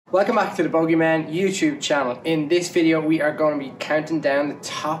Welcome back to the Bogey YouTube channel. In this video we are going to be counting down the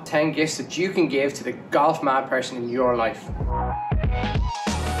top 10 gifts that you can give to the golf mad person in your life.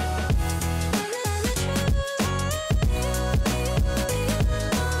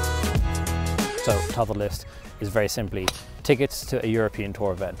 So top of the list is very simply tickets to a European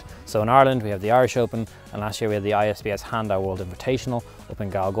Tour event. So in Ireland we have the Irish Open, and last year we had the ISBS Handicap World Invitational up in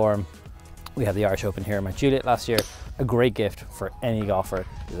Galgorm. We had the Irish Open here in Mount Juliet last year. A great gift for any golfer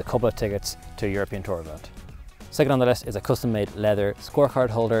is a couple of tickets to a European Tour event. Second on the list is a custom-made leather scorecard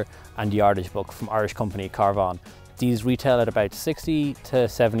holder and yardage book from Irish company Carvon. These retail at about 60 to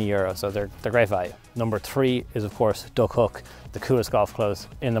 70 euros, so they're great value. Number 3 is of course Duck Hook, the coolest golf clothes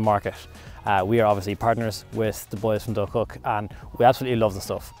in the market. We are obviously partners with the boys from Duck Hook and we absolutely love the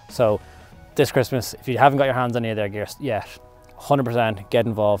stuff. So this Christmas, if you haven't got your hands on any of their gear yet, 100% get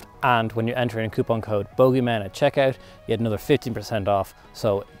involved, and when you enter in coupon code BOGEYMEN at checkout, you get another 15% off.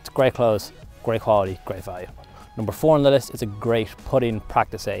 So it's great clothes, great quality, great value. Number 4 on the list is a great putting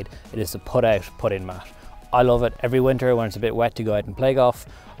practice aid. It is the Put Out putting mat. I love it every winter when it's a bit wet to go out and play golf.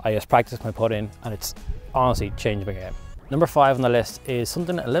 I just practice my putting and it's honestly changed my game. Number 5 on the list is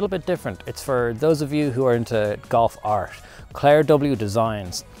something a little bit different. It's for those of you who are into golf art. Claire W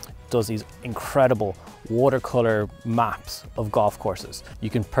Designs does these incredible watercolor maps of golf courses. You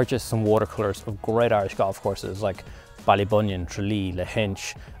can purchase some watercolors of great Irish golf courses like Ballybunion, Tralee,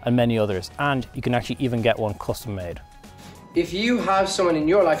 Lahinch and many others, and you can actually even get one custom made. If you have someone in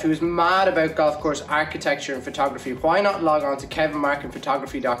your life who is mad about golf course architecture and photography, why not log on to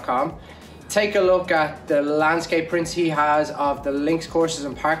kevinmarkinphotography.com, take a look at the landscape prints he has of the links courses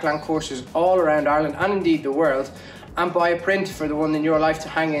and parkland courses all around Ireland and indeed the world, and buy a print for the one in your life to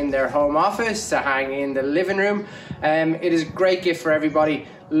hang in their home office, to hang in the living room. It is a great gift for everybody.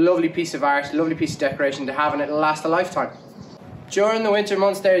 Lovely piece of art, lovely piece of decoration to have, and it'll last a lifetime. During the winter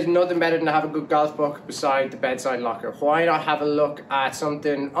months, there is nothing better than to have a good golf book beside the bedside locker. Why not have a look at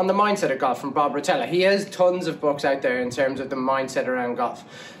something on the mindset of golf from Bob Rotella? He has tons of books out there in terms of the mindset around golf.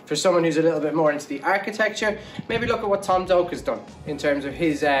 For someone who's a little bit more into the architecture, maybe look at what Tom Doak has done in terms of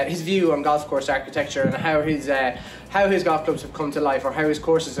his view on golf course architecture and how his golf clubs have come to life, or how his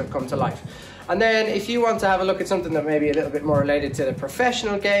courses have come to life. And then if you want to have a look at something that may be a little bit more related to the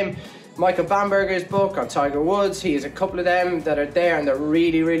professional game, Michael Bamberger's book on Tiger Woods, he has a couple of them that are there and they're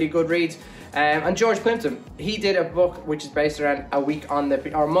really, really good reads. And George Plimpton, he did a book which is based around a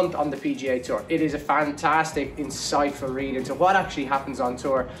month on the PGA Tour. It is a fantastic, insightful read into what actually happens on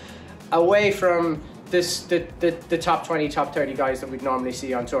tour, away from the top 20, top 30 guys that we'd normally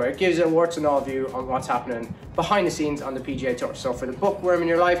see on tour. It gives a warts and all view on what's happening behind the scenes on the PGA Tour. So for the bookworm in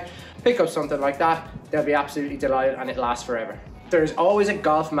your life, pick up something like that. They'll be absolutely delighted and it lasts forever. There's always a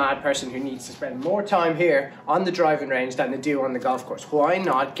golf mad person who needs to spend more time here on the driving range than they do on the golf course. Why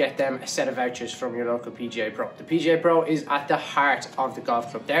not get them a set of vouchers from your local PGA Pro? The PGA Pro is at the heart of the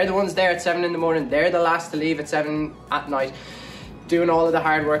golf club. They're the ones there at 7 in the morning. They're the last to leave at 7 at night, doing all of the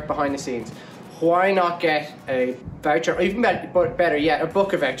hard work behind the scenes. Why not get a voucher, or even better yet, a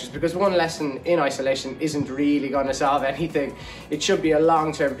book of vouchers? Because one lesson in isolation isn't really going to solve anything. It should be a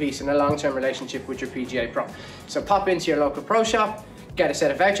long-term piece and a long-term relationship with your PGA Pro. So pop into your local pro shop, get a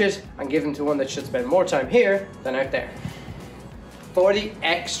set of vouchers, and give them to one that should spend more time here than out there. For the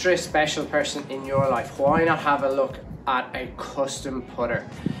extra special person in your life, why not have a look at a custom putter?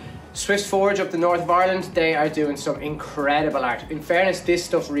 Swiss Forge up the north of Ireland, they are doing some incredible art. In fairness, this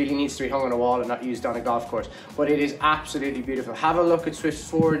stuff really needs to be hung on a wall and not used on a golf course, but it is absolutely beautiful. Have a look at Swiss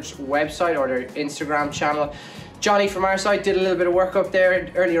Forge website or their Instagram channel. Johnny from our side did a little bit of work up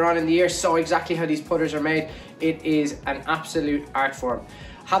there earlier on in the year, saw exactly how these putters are made. It is an absolute art form.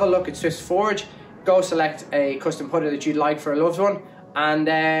 Have a look at Swiss Forge, go select a custom putter that you'd like for a loved one,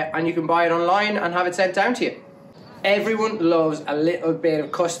 and you can buy it online and have it sent down to you. Everyone loves a little bit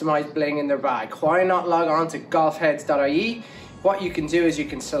of customized bling in their bag. Why not log on to golfheads.ie? What you can do is you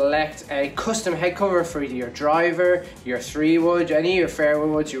can select a custom head cover for either your driver, your 3-wood, any of your fairway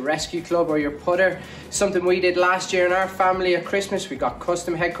woods, your rescue club or your putter. Something we did last year in our family at Christmas, we got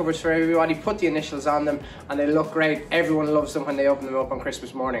custom head covers for everybody, put the initials on them and they look great. Everyone loves them when they open them up on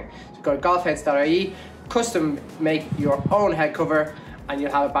Christmas morning. So go to golfheads.ie, custom make your own head cover and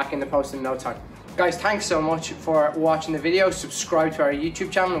you'll have it back in the post in no time. Guys, thanks so much for watching the video. Subscribe to our YouTube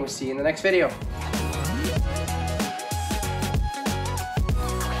channel and we'll see you in the next video.